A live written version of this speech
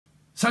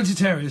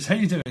Sagittarius, how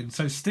you doing?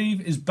 So Steve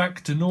is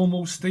back to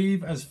normal.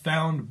 Steve has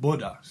found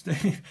Buddha.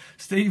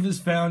 Steve has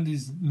found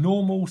his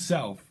normal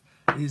self.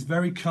 He's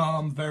very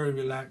calm, very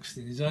relaxed,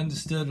 and he's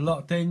understood a lot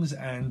of things.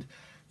 And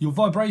your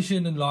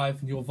vibration in life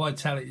and your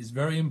vitality is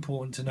very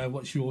important to know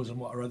what's yours and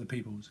what are other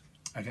people's.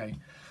 Okay,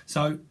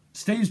 so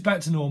Steve's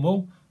back to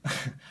normal.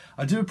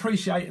 I do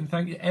appreciate and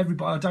thank you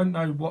everybody. I don't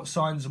know what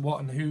signs and what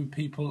and who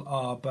people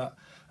are, but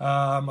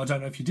I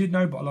don't know if you did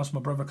know, but I lost my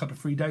brother a couple of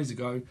 3 days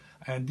ago,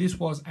 and this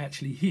was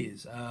actually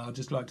his. I'd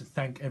just like to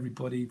thank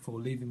everybody for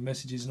leaving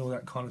messages and all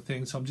that kind of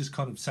thing. So I'm just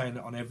kind of saying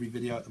it on every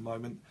video at the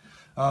moment,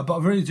 but I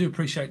really do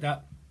appreciate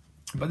that.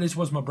 But this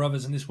was my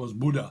brother's, and this was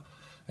Buddha.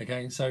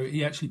 Okay, so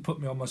he actually put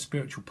me on my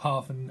spiritual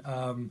path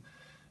and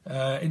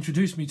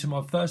introduced me to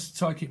my first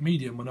psychic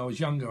medium when I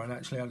was younger, and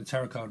actually had a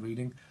tarot card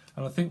reading.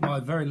 And I think my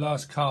very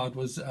last card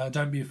was,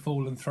 don't be a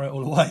fool and throw it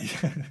all away.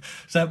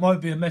 So it might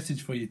be a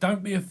message for you.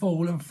 Don't be a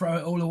fool and throw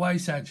it all away,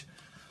 Sag.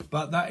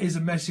 But that is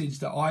a message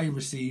that I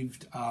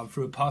received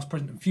through a past,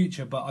 present and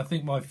future. But I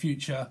think my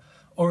future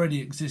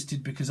already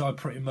existed because I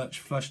pretty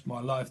much flushed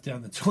my life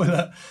down the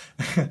toilet.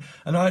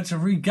 And I had to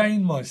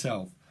regain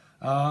myself.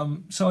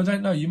 So I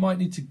don't know, you might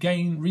need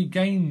to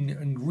regain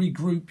and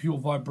regroup your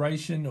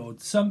vibration or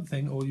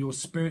something, or your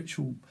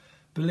spiritual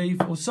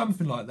belief or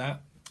something like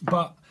that.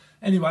 But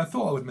anyway, I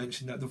thought I would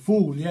mention that. The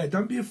fool, yeah,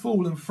 don't be a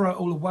fool and throw it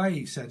all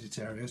away,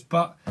 Sagittarius.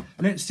 But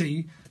let's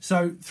see.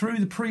 So through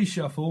the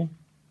pre-shuffle,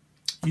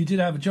 you did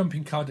have a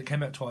jumping card that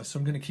came out twice, so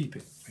I'm going to keep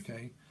it,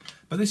 okay?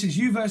 But this is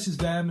you versus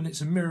them, and it's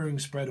a mirroring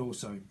spread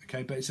also,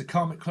 okay? But it's a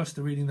karmic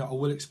cluster reading that I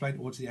will explain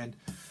towards the end.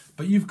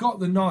 But you've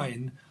got the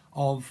 9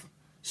 of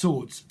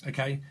Swords,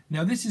 okay?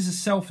 Now, this is a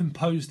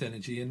self-imposed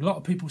energy, and a lot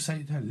of people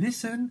say, no,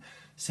 listen,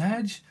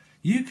 Sag,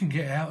 you can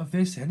get out of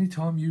this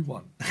anytime you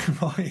want,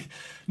 right?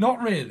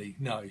 Not really,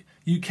 no.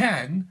 You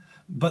can,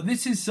 but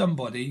this is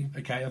somebody,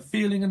 okay, a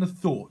feeling and a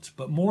thought,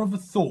 but more of a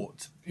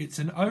thought. It's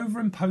an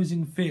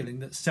over-imposing feeling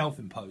that's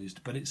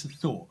self-imposed, but it's a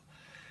thought.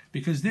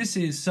 Because this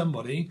is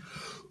somebody,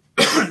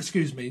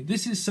 excuse me,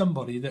 this is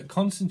somebody that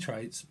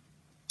concentrates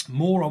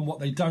more on what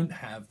they don't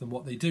have than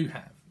what they do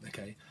have,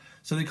 okay?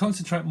 So they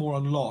concentrate more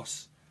on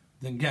loss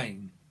than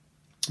gain.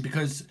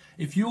 Because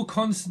if you're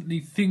constantly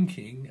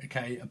thinking,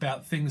 okay,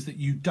 about things that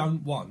you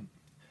don't want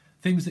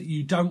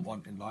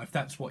in life,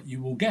 that's what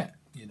you will get.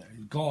 You know,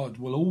 God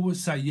will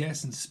always say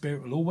yes, and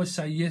Spirit will always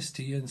say yes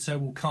to you, and so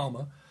will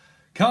karma.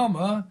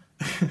 Karma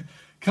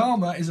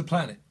is a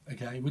planet,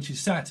 okay, which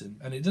is Saturn,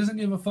 and it doesn't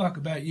give a fuck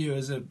about you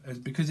as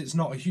because it's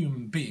not a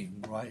human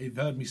being, right? You've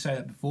heard me say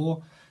that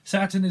before.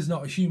 Saturn is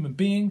not a human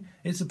being,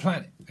 it's a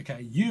planet,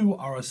 okay? You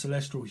are a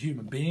celestial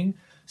human being.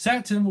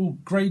 Saturn will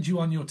grade you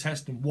on your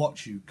test and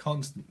watch you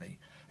constantly,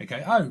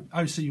 okay?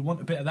 Oh, so you want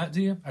a bit of that,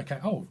 do you? Okay,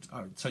 oh,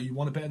 so you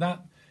want a bit of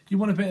that? You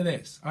want a bit of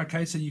this,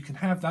 okay? So you can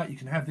have that, you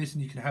can have this,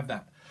 and you can have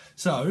that.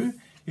 So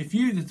if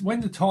when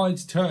the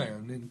tides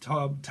turn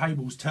and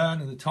tables turn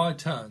and the tide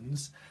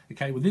turns,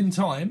 okay, within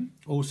time,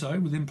 also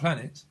within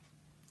planets,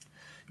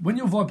 when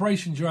your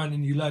vibrations are on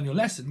and you learn your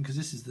lesson, because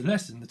this is the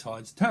lesson, the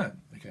tides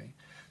turn, okay?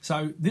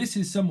 So this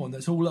is someone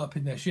that's all up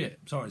in their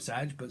shit. Sorry,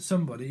 Sag, but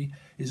somebody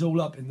is all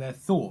up in their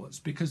thoughts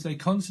because they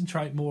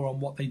concentrate more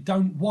on what they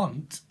don't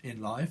want in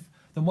life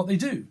than what they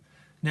do.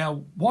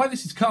 Now, why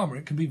this is karma,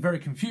 it can be very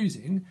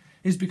confusing,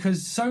 is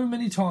because so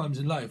many times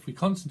in life we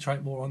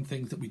concentrate more on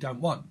things that we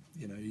don't want.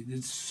 You know,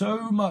 there's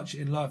so much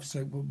in life,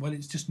 so, well,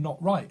 it's just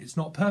not right. It's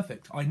not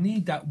perfect. I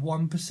need that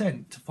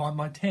 1% to find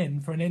my 10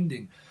 for an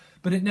ending.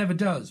 But it never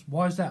does.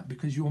 Why is that?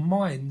 Because your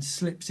mind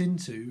slips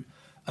into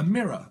a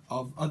mirror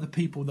of other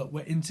people that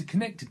we're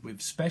interconnected with,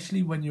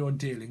 especially when you're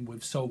dealing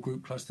with soul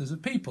group clusters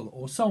of people,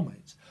 or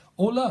soulmates,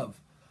 or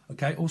love,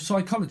 okay, or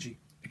psychology,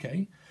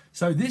 okay?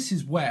 So this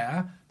is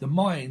where the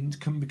mind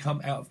can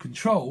become out of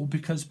control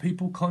because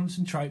people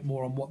concentrate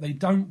more on what they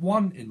don't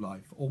want in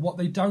life or what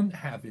they don't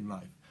have in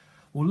life.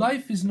 Well,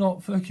 life is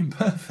not fucking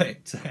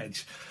perfect,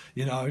 Edge,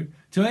 you know,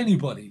 to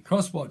anybody,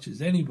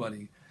 cross-watchers,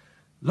 anybody.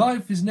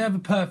 Life is never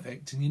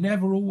perfect, and you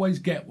never always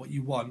get what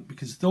you want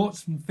because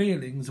thoughts and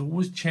feelings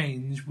always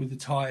change with the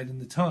tide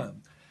and the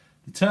term.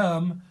 The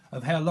term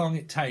of how long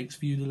it takes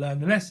for you to learn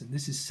the lesson.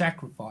 This is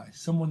sacrifice.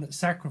 Someone that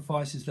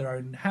sacrifices their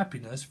own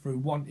happiness through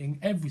wanting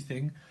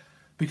everything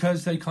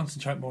because they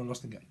concentrate more on loss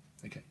than gain.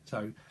 Okay,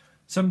 so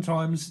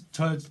sometimes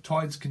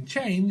tides can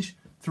change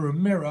through a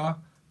mirror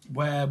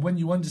where when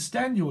you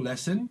understand your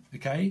lesson,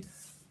 okay,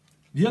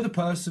 the other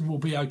person will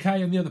be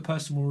okay and the other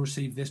person will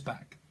receive this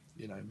back.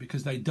 You know,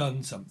 because they've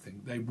done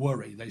something, they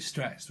worry, they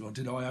stress. Well,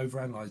 did I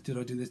overanalyze? Did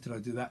I do this? Did I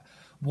do that?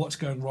 What's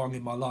going wrong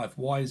in my life?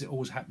 Why is it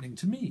always happening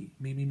to me?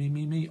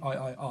 Me,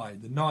 I.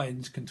 The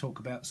 9s can talk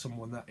about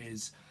someone that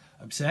is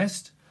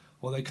obsessed,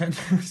 or they can,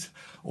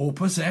 or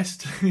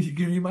possessed.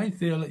 You may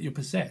feel that you're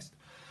possessed.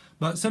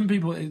 But some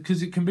people,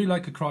 because it can be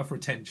like a cry for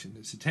attention.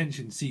 It's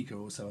attention seeker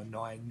also, a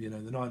 9. You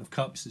know, the 9 of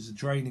Cups is a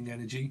draining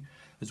energy,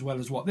 as well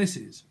as what this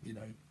is, you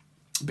know.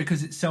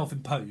 Because it's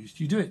self-imposed.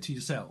 You do it to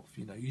yourself,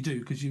 you know, you do,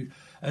 because you,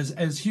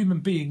 as human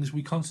beings,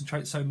 we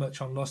concentrate so much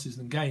on losses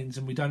and gains,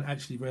 and we don't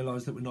actually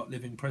realise that we're not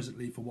living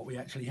presently for what we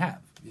actually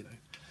have, you know.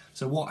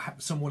 So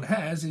what someone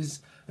has is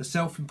a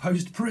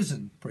self-imposed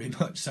prison, pretty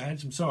much,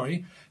 Sag. I'm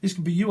sorry. This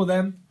can be you or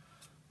them.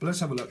 But let's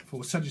have a look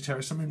for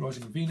Sagittarius, Sun, Moon,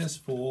 Rising, and Venus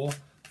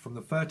from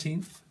the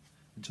 13th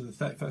until the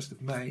 31st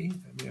of May.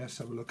 And let's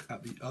have a look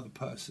at the other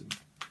person.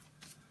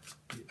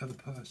 The other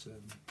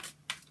person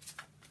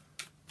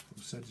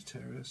from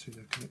Sagittarius, who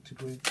they're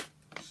connected with.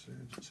 So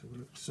let's have a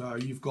look. So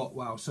you've got,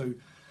 wow, so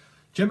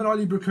Gemini,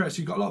 Libra, Aquarius,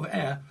 you've got a lot of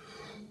air.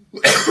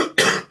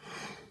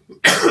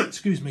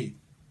 Excuse me.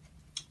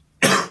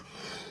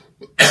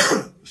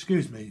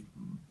 Excuse me.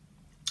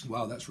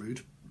 Wow, that's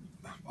rude.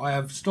 I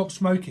have stopped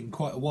smoking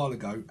quite a while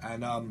ago,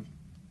 and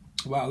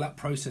wow, that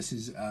process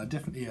is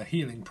definitely a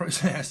healing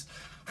process.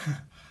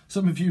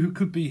 Some of you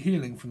could be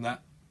healing from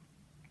that.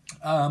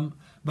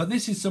 But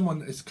this is someone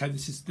that's okay.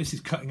 This is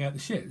cutting out the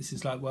shit. This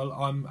is like, well,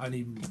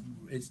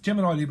 it's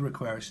Gemini, Libra,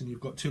 Aquarius, and you've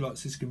got two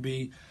lots. This can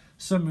be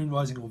Sun, Moon,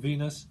 Rising, or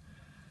Venus.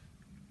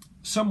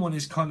 Someone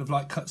is kind of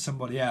like cut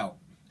somebody out.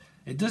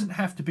 It doesn't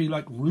have to be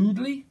like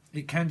rudely.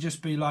 It can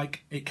just be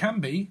like, it can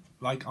be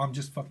like, I'm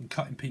just fucking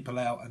cutting people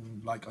out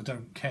and like I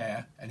don't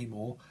care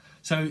anymore.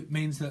 So it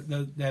means that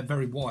they're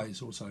very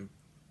wise also.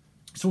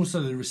 It's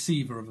also the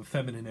receiver of a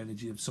feminine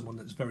energy of someone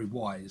that's very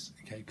wise,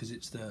 okay? Because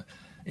it's the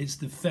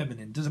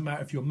feminine. Doesn't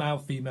matter if you're male,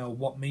 female,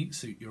 what meat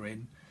suit you're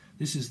in.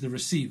 This is the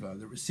receiver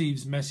that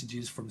receives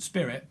messages from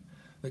spirit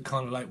that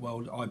kind of like,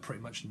 well, I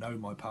pretty much know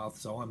my path,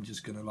 so I'm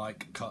just going to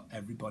like cut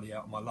everybody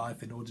out of my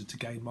life in order to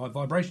gain my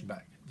vibration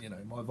back. You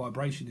know, my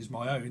vibration is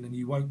my own, and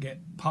you won't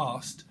get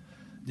past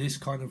this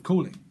kind of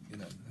calling. You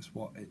know, that's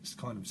what it's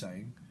kind of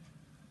saying.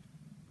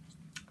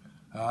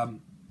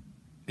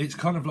 It's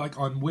kind of like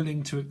I'm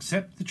willing to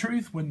accept the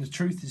truth when the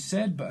truth is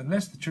said, but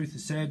unless the truth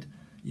is said,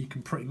 you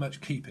can pretty much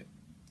keep it,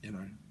 you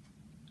know.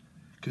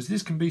 Because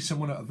this can be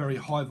someone at a very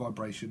high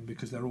vibration,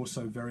 because they're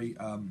also very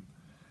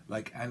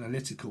like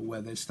analytical,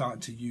 where they're starting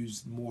to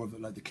use more of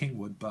it like the king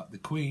would, but the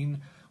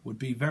queen would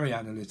be very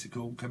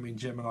analytical, coming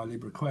Gemini,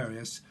 Libra,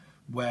 Aquarius,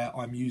 where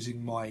I'm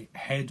using my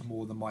head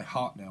more than my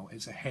heart now.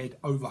 It's a head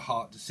over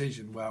heart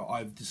decision where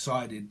I've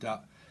decided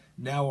that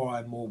now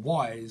I'm more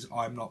wise,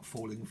 I'm not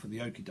falling for the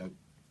okie doke,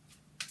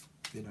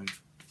 you know.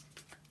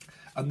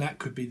 And that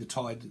could be the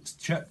tide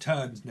that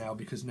turns now,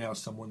 because now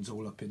someone's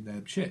all up in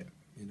their shit.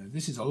 You know,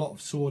 this is a lot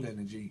of sword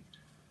energy.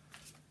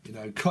 You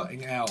know,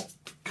 cutting out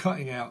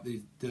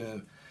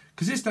the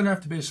because this doesn't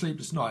have to be a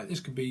sleepless night. This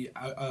can be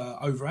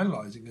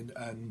overanalyzing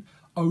and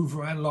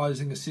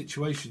overanalyzing a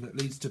situation that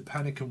leads to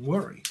panic and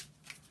worry.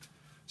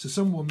 So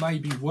someone may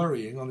be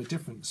worrying on a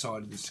different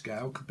side of the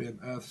scale, could be an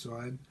earth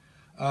sign,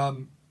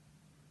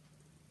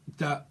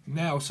 that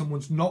now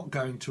someone's not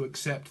going to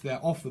accept their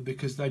offer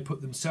because they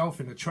put themselves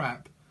in a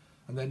trap,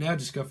 and they're now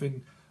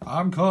discovering,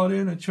 I'm caught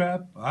in a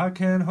trap, I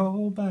can't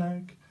hold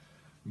back,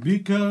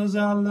 because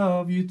I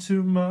love you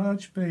too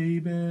much,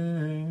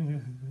 baby.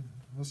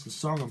 That's the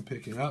song I'm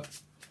picking up.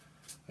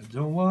 I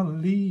don't want to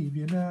leave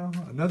you now.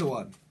 Another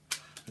one.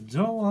 I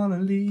don't want to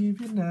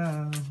leave you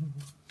now.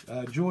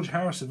 George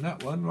Harrison,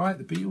 that one, right?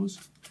 The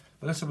Beatles.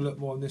 But let's have a look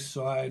more on this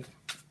side.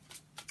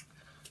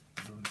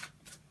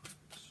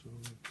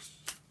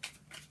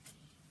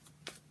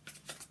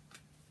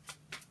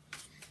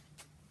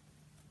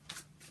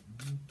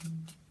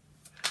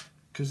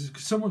 Because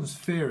someone's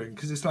fearing,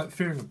 because it's like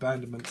fearing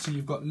abandonment. So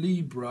you've got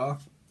Libra.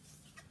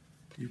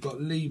 You've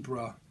got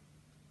Libra.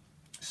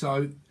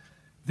 So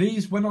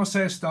these, when I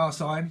say a star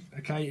sign,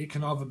 okay, it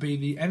can either be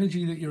the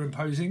energy that you're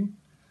imposing,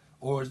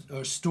 or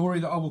a story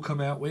that I will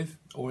come out with,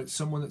 or it's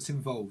someone that's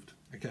involved,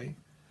 okay?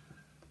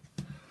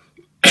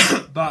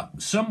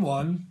 But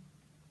someone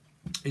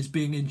is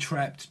being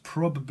entrapped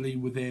probably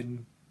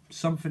within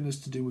something that's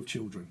to do with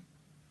children,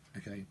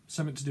 okay?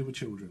 Something to do with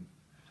children.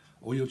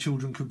 Or your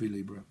children could be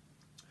Libra.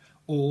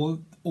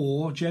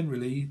 Or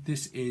generally,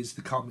 this is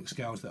the karmic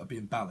scales that are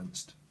being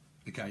balanced,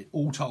 okay?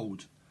 All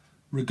told,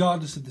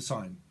 regardless of the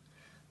sign.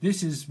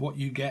 This is what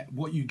you get.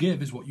 What you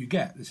give is what you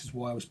get. This is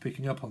why I was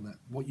picking up on that.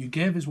 What you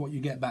give is what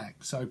you get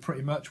back. So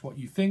pretty much what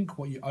you think,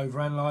 what you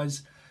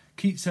overanalyze,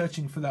 keep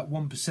searching for that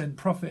 1%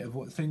 profit of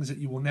what things that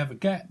you will never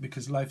get,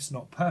 because life's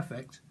not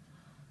perfect.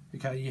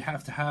 Okay, you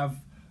have to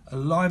have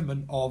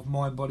alignment of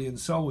mind, body, and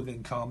soul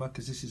within karma,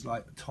 because this is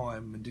like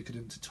time,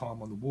 indicative to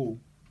time on the wall.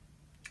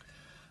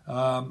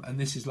 And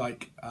this is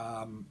like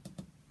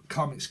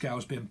karmic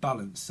scales being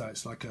balanced. So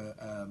it's like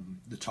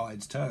the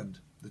tide's turned.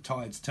 The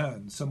tide's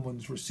turned.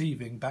 Someone's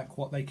receiving back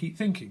what they keep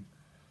thinking.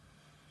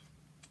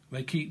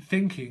 They keep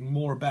thinking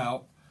more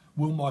about,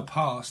 will my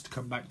past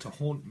come back to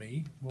haunt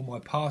me? Will my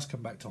past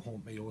come back to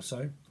haunt me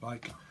also?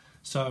 Like,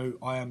 so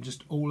I am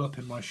just all up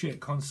in my shit,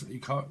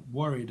 constantly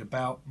worried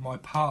about my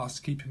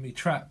past keeping me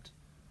trapped.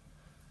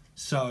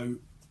 So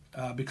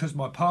because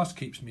my past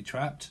keeps me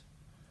trapped,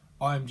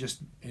 I'm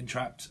just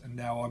entrapped, and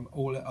now I'm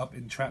all up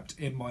entrapped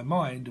in my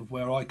mind of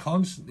where I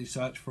constantly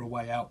search for a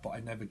way out, but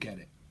I never get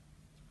it.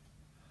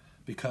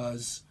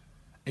 Because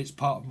it's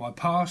part of my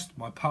past.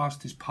 My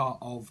past is part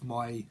of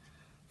my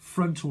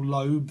frontal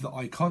lobe that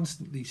I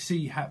constantly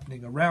see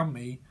happening around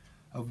me,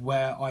 of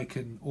where I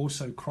can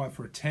also cry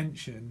for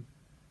attention.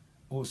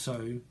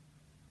 Also,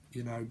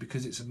 you know,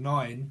 because it's a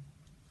 9,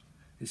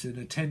 It's an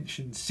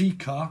attention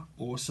seeker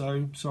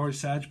also. Sorry,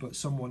 Sag, but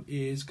someone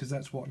is, because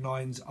that's what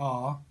 9s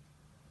are.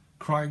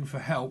 Crying for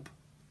help.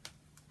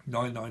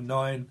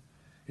 999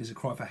 is a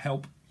cry for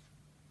help.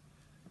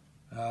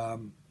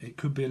 It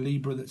could be a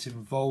Libra that's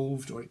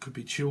involved, or it could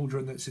be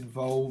children that's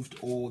involved,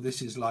 or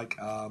this is like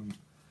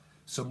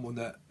someone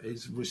that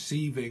is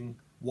receiving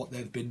what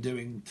they've been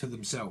doing to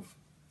themselves.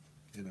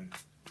 You know,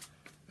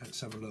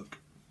 let's have a look.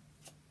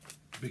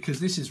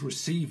 Because this is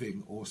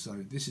receiving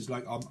also. This is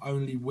like, I'm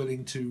only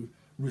willing to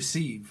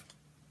receive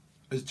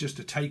as just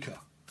a taker.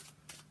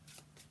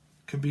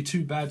 Can be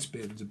two bad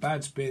spins. A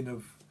bad spin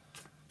of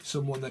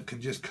someone that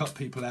can just cut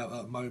people out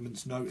at a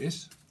moment's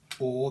notice,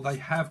 or they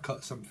have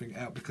cut something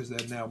out because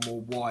they're now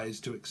more wise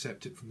to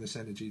accept it from this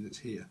energy that's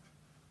here.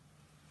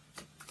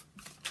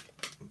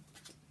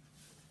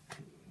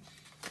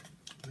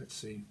 Let's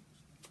see.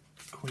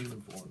 Queen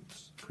of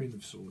Wands. Queen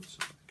of Swords.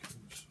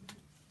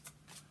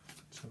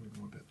 Tell me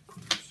more about the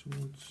Queen of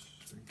Swords.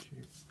 Thank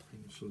you.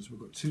 Queen of Swords. We've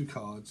got two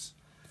cards.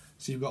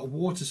 So you've got a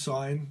water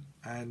sign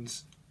and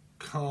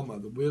Karma,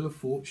 the Wheel of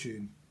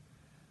Fortune.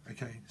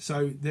 Okay,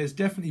 so there's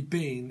definitely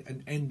been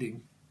an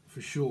ending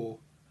for sure.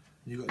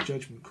 You've got a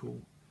judgment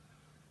call.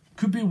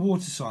 Could be a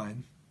water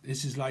sign.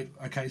 This is like,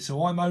 okay,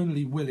 so I'm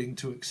only willing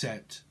to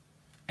accept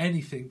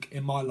anything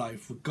in my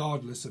life,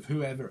 regardless of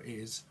whoever it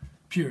is,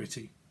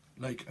 purity,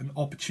 like an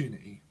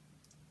opportunity.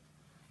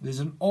 There's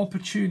an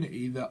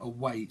opportunity that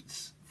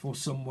awaits for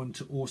someone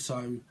to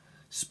also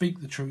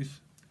speak the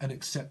truth and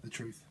accept the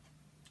truth.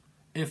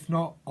 If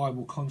not, I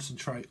will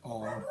concentrate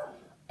on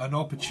an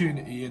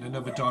opportunity in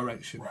another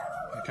direction.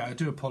 Okay, I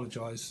do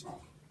apologise.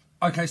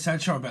 Okay,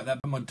 Sad, sorry about that,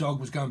 but my dog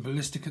was going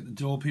ballistic at the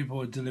door. People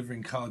were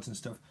delivering cards and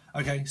stuff.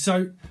 Okay,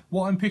 so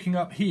what I'm picking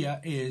up here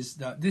is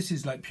that this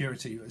is like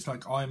purity. It's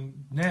like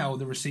I'm now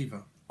the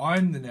receiver.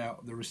 I'm now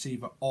the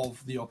receiver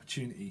of the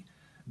opportunity.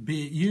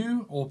 Be it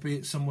you or be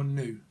it someone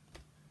new.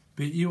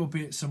 Be it you or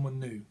be it someone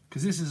new.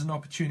 Because this is an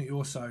opportunity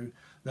also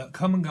that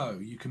come and go.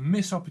 You can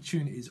miss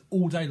opportunities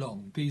all day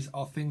long. These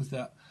are things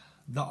that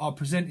are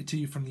presented to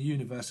you from the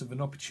universe of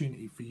an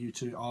opportunity for you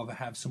to either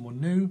have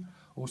someone new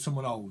or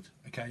someone old,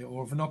 okay,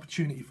 or of an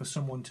opportunity for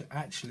someone to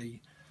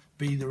actually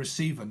be the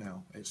receiver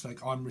now. It's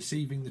like, I'm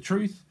receiving the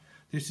truth.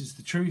 This is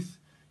the truth.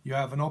 You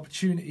have an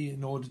opportunity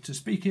in order to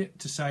speak it,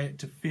 to say it,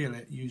 to feel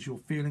it. Use your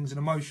feelings and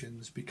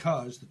emotions,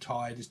 because the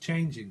tide is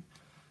changing.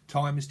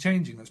 Time is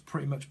changing. That's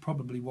pretty much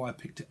probably why I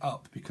picked it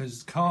up,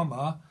 because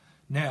karma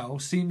now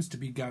seems to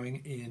be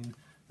going in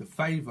the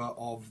favour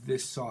of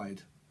this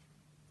side.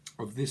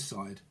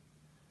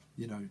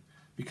 You know,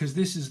 because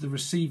this is the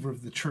receiver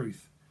of the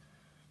truth.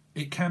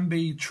 It can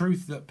be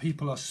truth that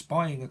people are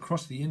spying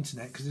across the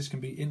internet, because this can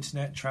be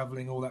internet,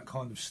 travelling, all that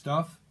kind of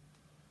stuff,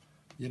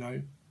 you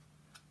know,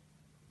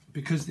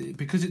 because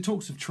it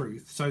talks of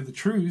truth. So the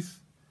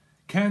truth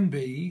can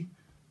be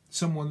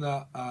someone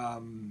that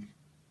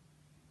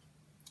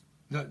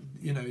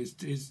you know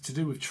is to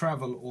do with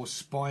travel or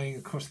spying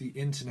across the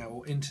internet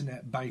or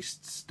internet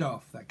based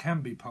stuff. That can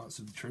be parts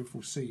of the truth.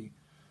 We'll see.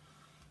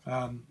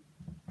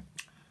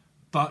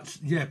 But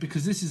yeah,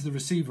 because this is the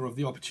receiver of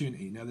the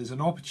opportunity. Now there's an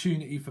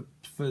opportunity for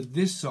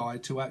this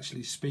side to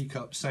actually speak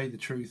up, say the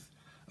truth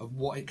of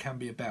what it can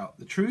be about.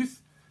 The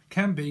truth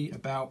can be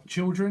about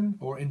children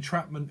or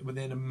entrapment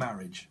within a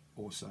marriage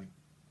also.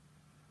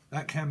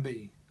 That can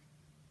be.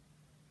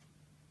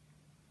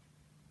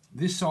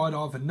 This side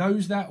either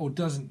knows that or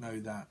doesn't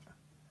know that.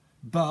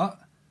 But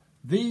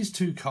these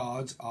two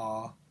cards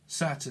are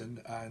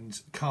Saturn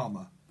and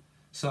Karma.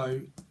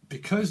 So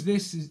because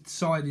this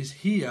side is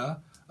here,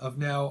 of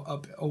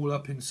now all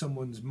up in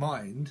someone's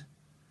mind,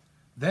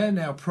 they're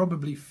now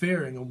probably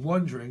fearing and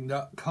wondering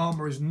that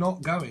karma is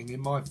not going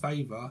in my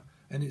favour,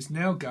 and it's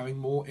now going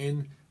more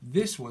in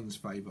this one's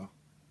favour.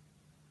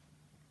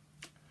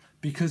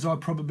 Because I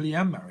probably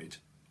am married,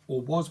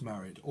 or was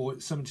married, or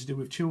it's something to do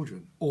with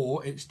children,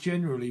 or it's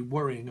generally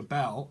worrying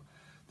about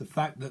the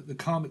fact that the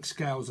karmic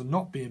scales are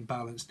not being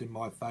balanced in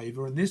my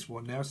favour, and this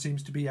one now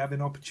seems to be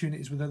having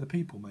opportunities with other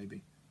people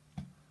maybe.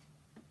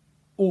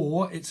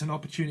 Or it's an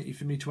opportunity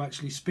for me to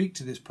actually speak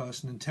to this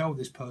person and tell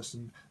this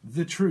person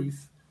the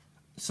truth,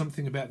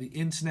 something about the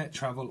internet,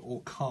 travel,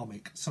 or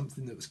karmic.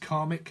 Something that was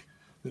karmic,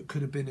 that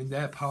could have been in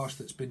their past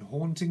that's been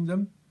haunting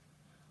them,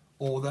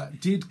 or that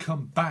did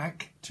come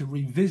back to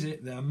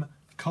revisit them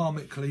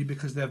karmically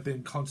because they've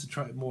been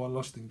concentrated more on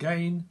loss than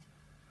gain,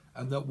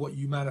 and that what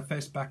you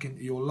manifest back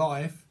into your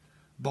life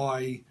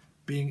by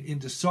being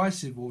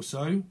indecisive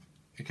also,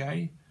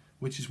 okay,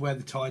 which is where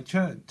the tide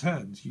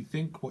turns. You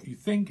think what you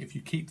think. If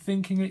you keep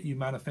thinking it, you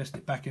manifest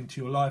it back into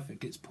your life.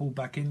 It gets pulled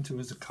back into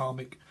as a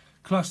karmic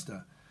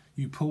cluster.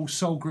 You pull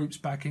soul groups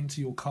back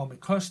into your karmic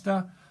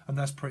cluster, and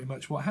that's pretty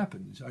much what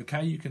happens.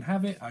 Okay, you can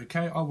have it.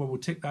 Okay, oh, well, we'll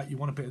tick that. You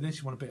want a bit of this,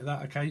 you want a bit of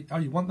that. Okay, oh,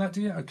 you want that,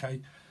 do you?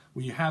 Okay,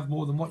 well, you have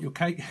more than what your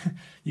cake...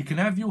 You can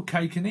have your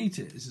cake and eat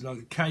it. This is like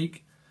a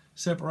cake,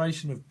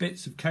 separation of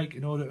bits of cake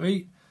in order to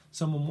eat.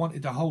 Someone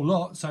wanted a whole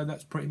lot, so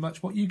that's pretty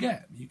much what you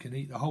get. You can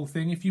eat the whole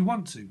thing if you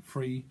want to.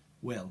 Free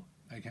will,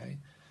 okay?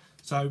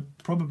 So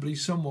probably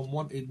someone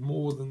wanted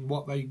more than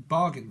what they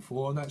bargained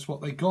for, and that's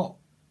what they got.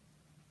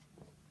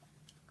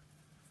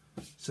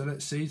 So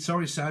let's see.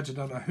 Sorry, Sag, I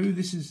don't know who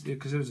this is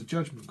because there was a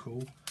judgment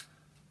call.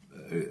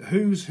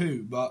 Who's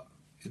who? But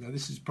you know,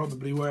 this is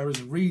probably where, as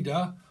a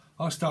reader,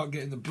 I start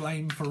getting the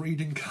blame for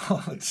reading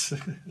cards.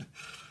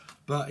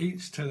 But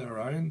each to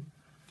their own.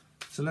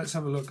 So let's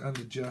have a look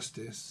under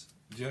justice.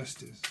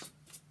 Justice.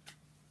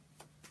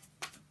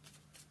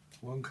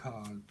 One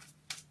card,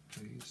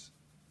 please.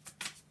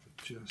 For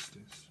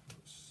justice.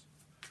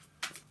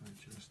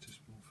 What's justice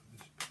more for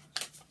this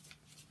person?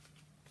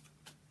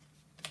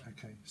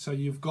 Okay, so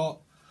you've got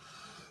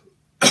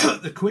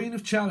the Queen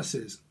of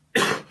Chalices.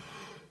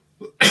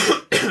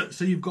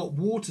 So you've got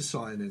water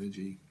sign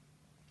energy,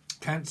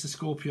 Cancer,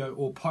 Scorpio,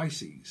 or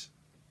Pisces.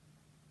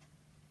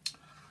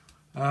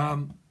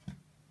 So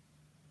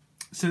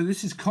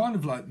this is kind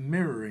of like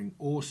mirroring,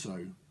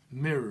 also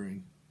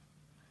mirroring.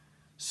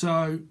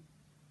 So,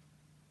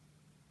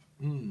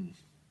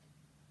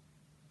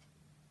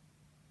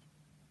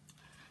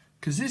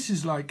 because this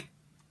is like,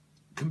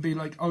 can be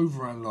like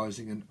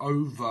overanalyzing and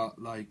over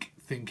like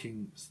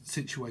thinking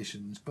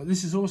situations, but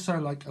this is also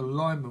like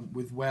alignment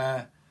with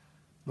where,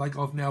 like,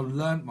 I've now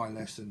learnt my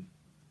lesson.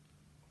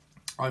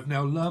 I've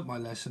now learnt my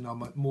lesson.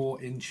 I'm more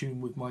in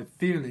tune with my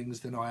feelings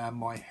than I am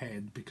my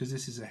head, because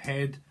this is a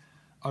head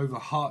over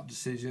heart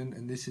decision,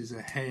 and this is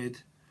a head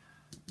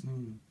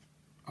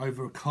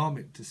over a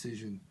karmic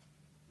decision.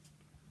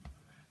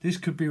 This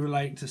could be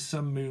relating to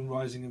Sun, Moon,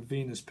 Rising and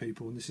Venus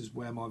people, and this is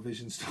where my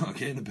visions start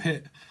getting a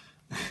bit...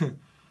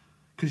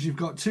 Because you've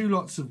got two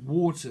lots of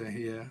water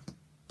here.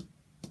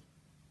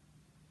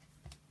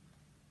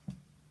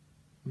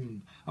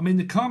 I mean,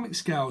 the karmic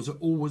scales are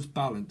always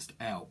balanced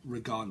out,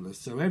 regardless.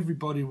 So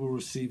everybody will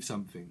receive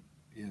something.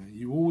 You know,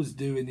 you always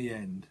do in the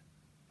end.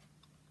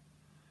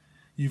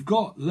 You've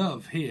got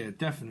love here,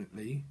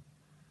 definitely.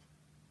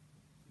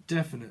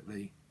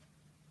 Definitely.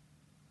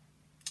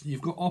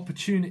 You've got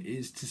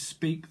opportunities to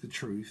speak the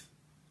truth,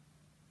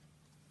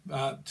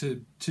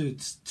 to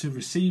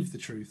receive the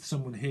truth.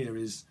 Someone here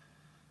is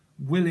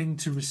willing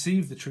to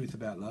receive the truth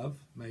about love,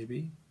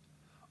 maybe.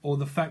 Or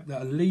the fact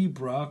that a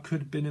Libra could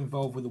have been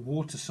involved with a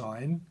water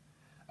sign,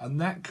 and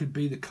that could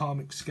be the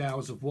karmic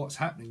scales of what's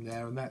happening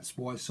there, and that's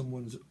why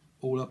someone's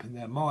all up in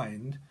their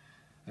mind.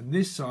 And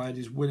this side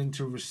is willing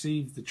to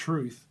receive the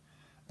truth,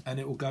 and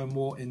it will go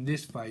more in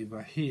this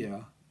favour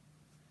here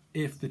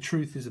if the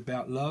truth is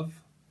about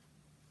love.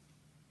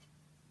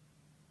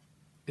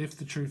 If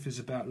the truth is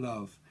about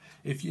love.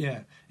 If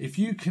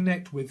you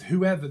connect with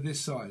whoever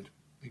this side,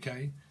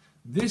 okay?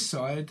 This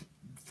side,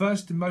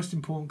 first and most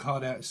important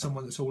card out is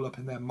someone that's all up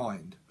in their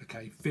mind,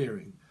 okay?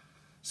 Fearing.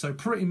 So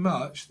pretty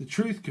much the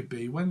truth could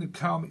be, when the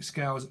karmic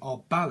scales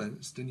are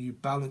balanced and you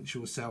balance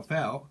yourself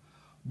out,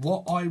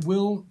 what I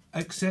will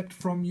accept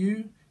from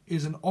you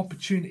is an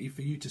opportunity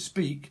for you to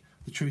speak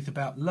the truth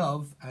about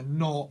love, and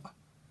not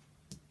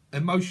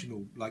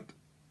emotional, like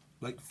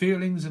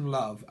feelings and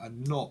love,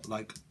 and not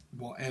like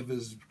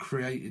whatever's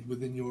created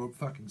within your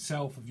fucking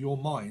self of your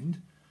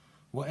mind.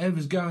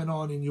 Whatever's going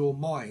on in your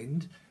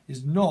mind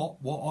is not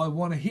what I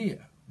want to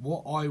hear.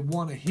 What I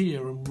want to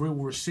hear and will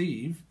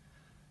receive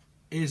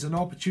is an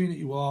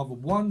opportunity with either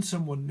one,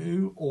 someone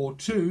new, or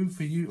two,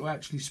 for you to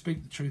actually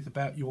speak the truth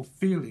about your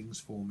feelings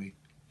for me.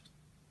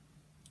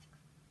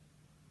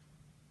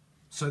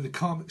 So the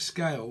karmic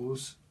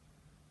scales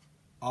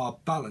are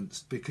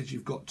balanced because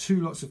you've got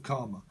two lots of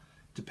karma.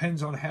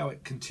 Depends on how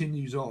it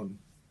continues on.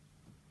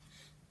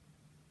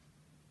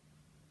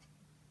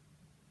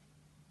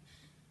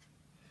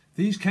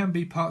 These can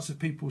be parts of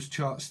people's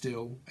charts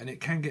still, and it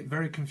can get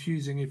very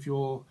confusing if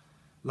you're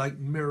like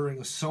mirroring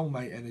a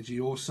soulmate energy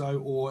also,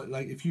 or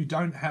like if you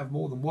don't have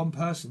more than one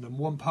person and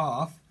one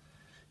path,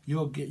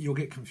 you'll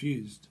get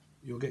confused.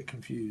 You'll get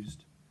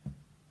confused.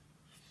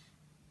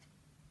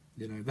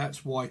 You know,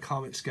 that's why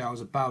karmic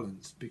scales are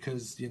balanced,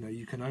 because you know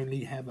you can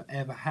only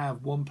ever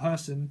have one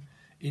person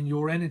in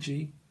your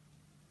energy.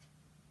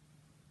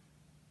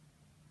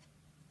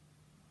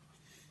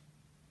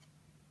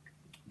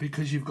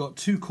 Because you've got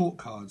two court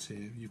cards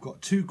here. You've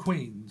got two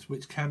queens,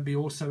 which can be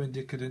also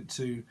indicative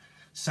to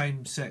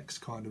same-sex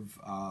kind of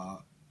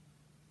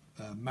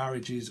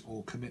marriages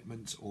or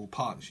commitments or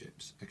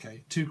partnerships.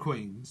 Okay, two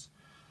queens.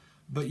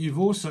 But you've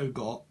also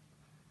got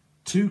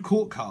two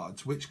court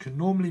cards, which can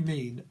normally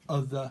mean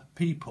other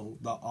people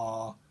that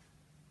are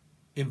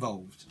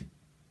involved.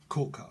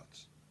 Court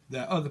cards.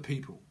 They're other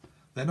people.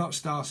 They're not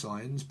star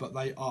signs, but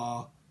they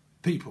are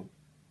people.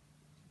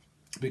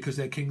 Because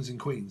they're kings and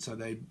queens, so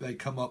they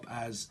come up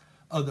as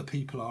other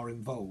people are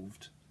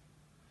involved.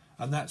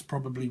 And that's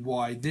probably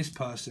why this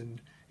person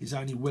is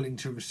only willing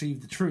to receive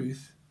the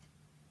truth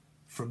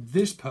from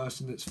this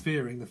person that's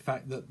fearing the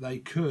fact that they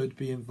could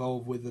be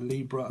involved with a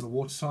Libra and a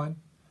water sign,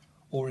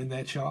 or in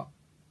their chart.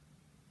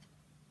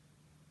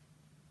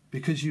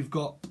 Because you've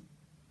got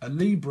a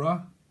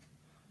Libra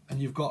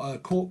and you've got a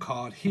court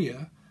card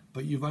here,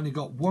 but you've only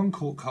got one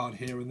court card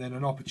here and then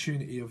an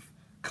opportunity of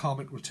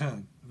karmic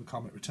return,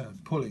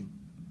 pulling.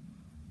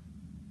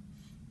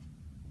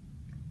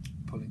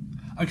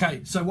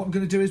 Okay, so what I'm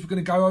going to do is we're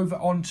going to go over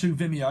onto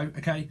Vimeo,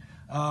 okay?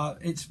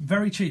 It's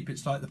very cheap.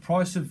 It's like the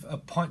price of a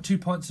pint, 2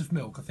 pints of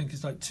milk. I think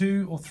it's like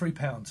 £2 or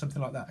 £3,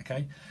 something like that.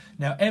 Okay.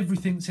 Now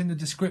everything's in the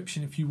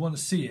description if you want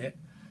to see it.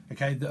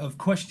 Okay, of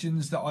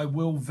questions that I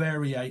will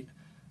variate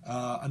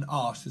and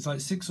ask. There's like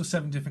 6 or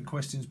 7 different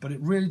questions, but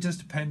it really does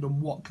depend on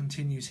what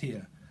continues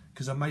here,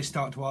 because I may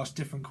start to ask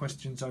different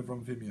questions over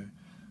on Vimeo.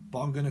 But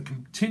I'm going to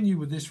continue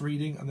with this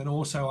reading and then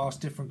also ask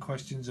different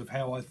questions of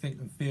how I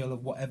think and feel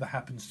of whatever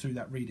happens through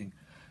that reading.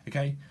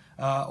 Okay,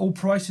 all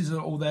prices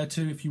are all there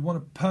too. If you want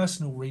a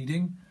personal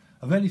reading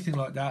of anything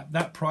like that,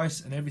 that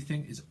price and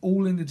everything is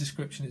all in the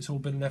description. It's all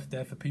been left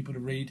there for people to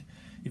read.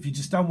 If you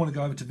just don't want to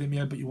go over to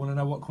Vimeo, but you want to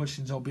know what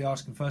questions I'll be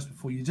asking first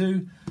before you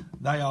do,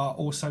 they are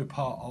also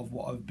part of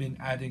what I've been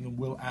adding and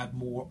will add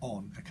more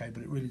on. Okay,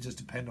 but it really does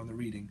depend on the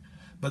reading.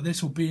 But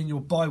this will be in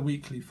your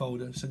bi-weekly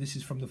folder. So this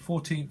is from the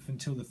 14th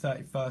until the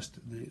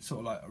 31st, sort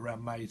of like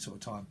around May sort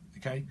of time.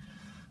 Okay,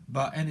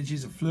 but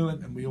energies are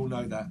fluent, and we all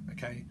know that.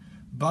 Okay.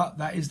 But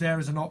that is there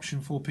as an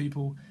option for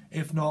people.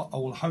 If not, I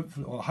will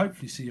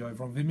hopefully see you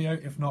over on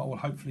Vimeo. If not, I will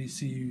hopefully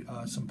see you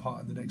some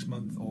part in the next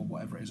month or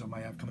whatever it is I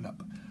may have coming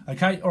up.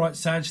 Okay, all right,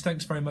 Sag,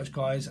 thanks very much,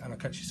 guys, and I'll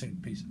catch you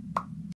soon. Peace.